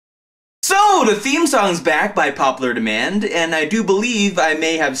So, the theme song's back by popular demand, and I do believe I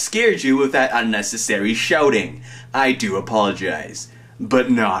may have scared you with that unnecessary shouting. I do apologize, but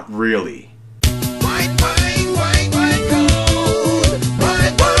not really. White, white, white, white gold.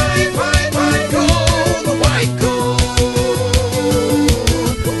 White, white, white, white gold. The white gold.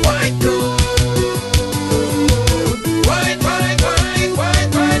 The white gold. White, white, white,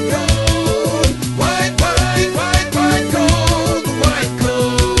 white, white gold. White, white, white, white gold. The white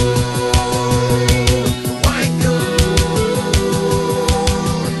gold. The white gold.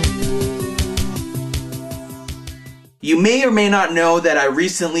 You may or may not know that I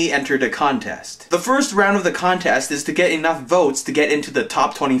recently entered a contest. The first round of the contest is to get enough votes to get into the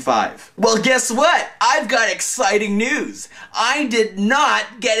top 25. Well, guess what? I've got exciting news. I did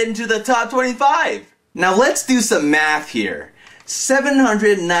not get into the top 25. Now let's do some math here.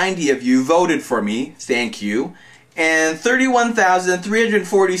 790 of you voted for me, thank you, and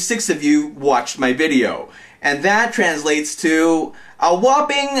 31,346 of you watched my video. And that translates to a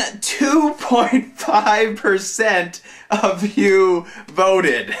whopping 2.5% of you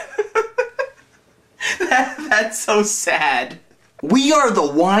voted. That's so sad. We are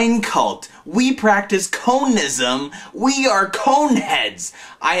the wine cult. We practice conism. We are coneheads.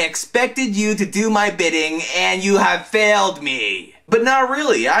 I expected you to do my bidding and you have failed me. But not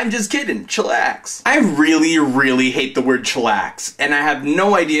really, I'm just kidding, chillax. I really hate the word chillax, and I have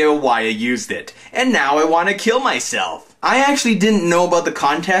no idea why I used it. And now I want to kill myself. I actually didn't know about the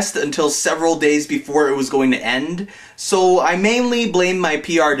contest until several days before it was going to end, so I mainly blame my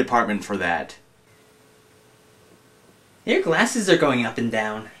PR department for that. Your glasses are going up and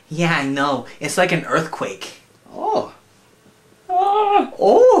down. Yeah, I know. It's like an earthquake. Oh.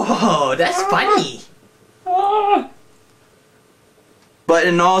 Oh, that's funny. But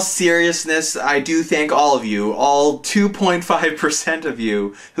in all seriousness, I do thank all of you, all 2.5% of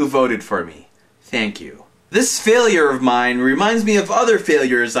you who voted for me. Thank you. This failure of mine reminds me of other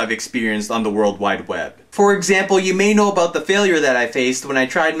failures I've experienced on the World Wide Web. For example, you may know about the failure that I faced when I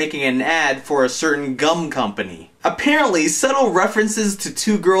tried making an ad for a certain gum company. Apparently, subtle references to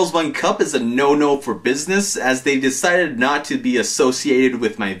Two Girls One Cup is a no-no for business, as they decided not to be associated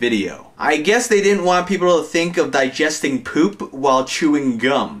with my video. I guess they didn't want people to think of digesting poop while chewing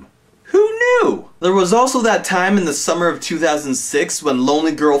gum. Who knew? There was also that time in the summer of 2006 when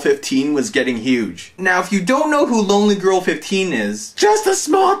Lonely Girl 15 was getting huge. Now, if you don't know who Lonely Girl 15 is, just a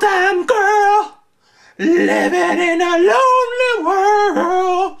small time girl living in a lonely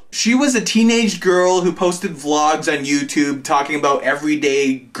world. She was a teenage girl who posted vlogs on YouTube talking about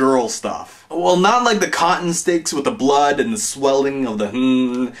everyday girl stuff. Well, not like the cotton sticks with the blood and the swelling of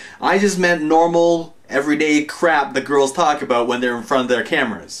the I just meant normal, everyday crap that girls talk about when they're in front of their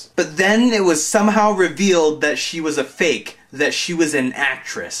cameras. But then it was somehow revealed that she was a fake, that she was an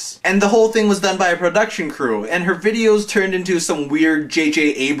actress. And the whole thing was done by a production crew, and her videos turned into some weird J.J.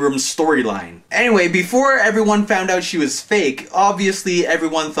 Abrams storyline. Anyway, before everyone found out she was fake, obviously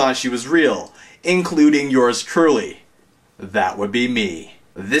everyone thought she was real, including yours truly. That would be me.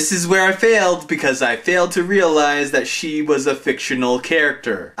 This is where I failed, because I failed to realize that she was a fictional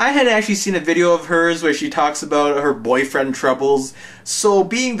character. I had actually seen a video of hers where she talks about her boyfriend troubles, so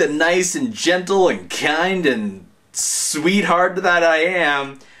being the nice and gentle and kind and sweetheart that I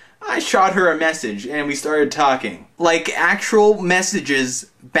am, I shot her a message and we started talking. Like actual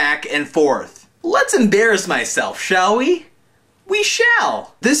messages back and forth. Let's embarrass myself, shall we? We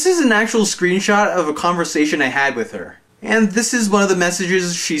shall! This is an actual screenshot of a conversation I had with her. And this is one of the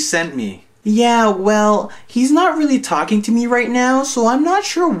messages she sent me. Yeah, well, he's not really talking to me right now, so I'm not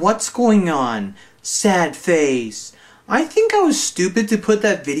sure what's going on. Sad face. I think I was stupid to put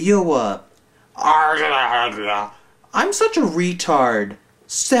that video up. I'm such a retard.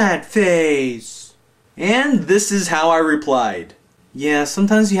 Sad face. And this is how I replied. Yeah,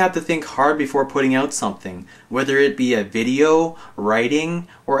 sometimes you have to think hard before putting out something, whether it be a video, writing,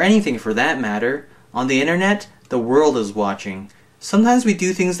 or anything for that matter. On the internet, the world is watching. Sometimes we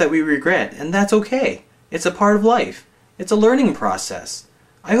do things that we regret, and that's okay. It's a part of life. It's a learning process.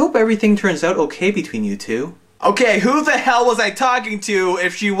 I hope everything turns out okay between you two. Okay, who the hell was I talking to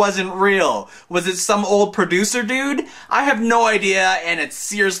if she wasn't real? Was it some old producer dude? I have no idea, and it's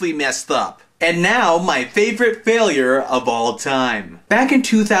seriously messed up. And now, my favorite failure of all time. Back in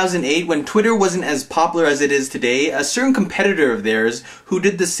 2008, when Twitter wasn't as popular as it is today, a certain competitor of theirs, who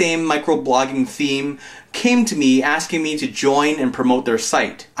did the same microblogging theme, came to me asking me to join and promote their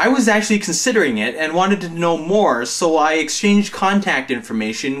site. I was actually considering it and wanted to know more, so I exchanged contact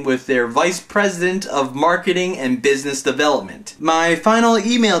information with their Vice President of Marketing and Business Development. My final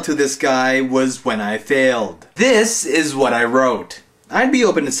email to this guy was when I failed. This is what I wrote. I'd be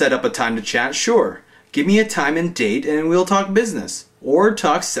open to set up a time to chat, sure. Give me a time and date and we'll talk business. Or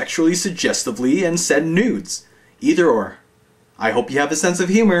talk sexually suggestively and send nudes. Either or. I hope you have a sense of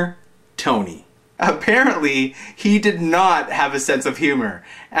humor. Tony. Apparently, he did not have a sense of humor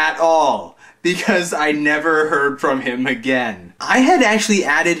at all, because I never heard from him again. I had actually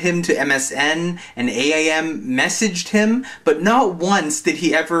added him to MSN and AIM, messaged him, but not once did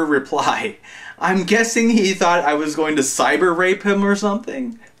he ever reply. I'm guessing he thought I was going to cyber rape him or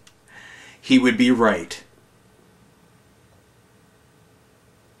something. He would be right.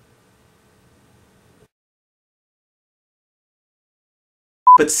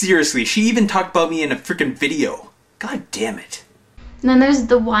 But seriously, she even talked about me in a freaking video. God damn it. And then there's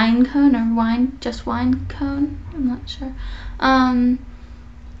the wine cone, or just wine cone, I'm not sure.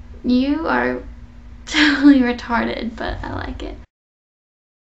 You are totally retarded, but I like it.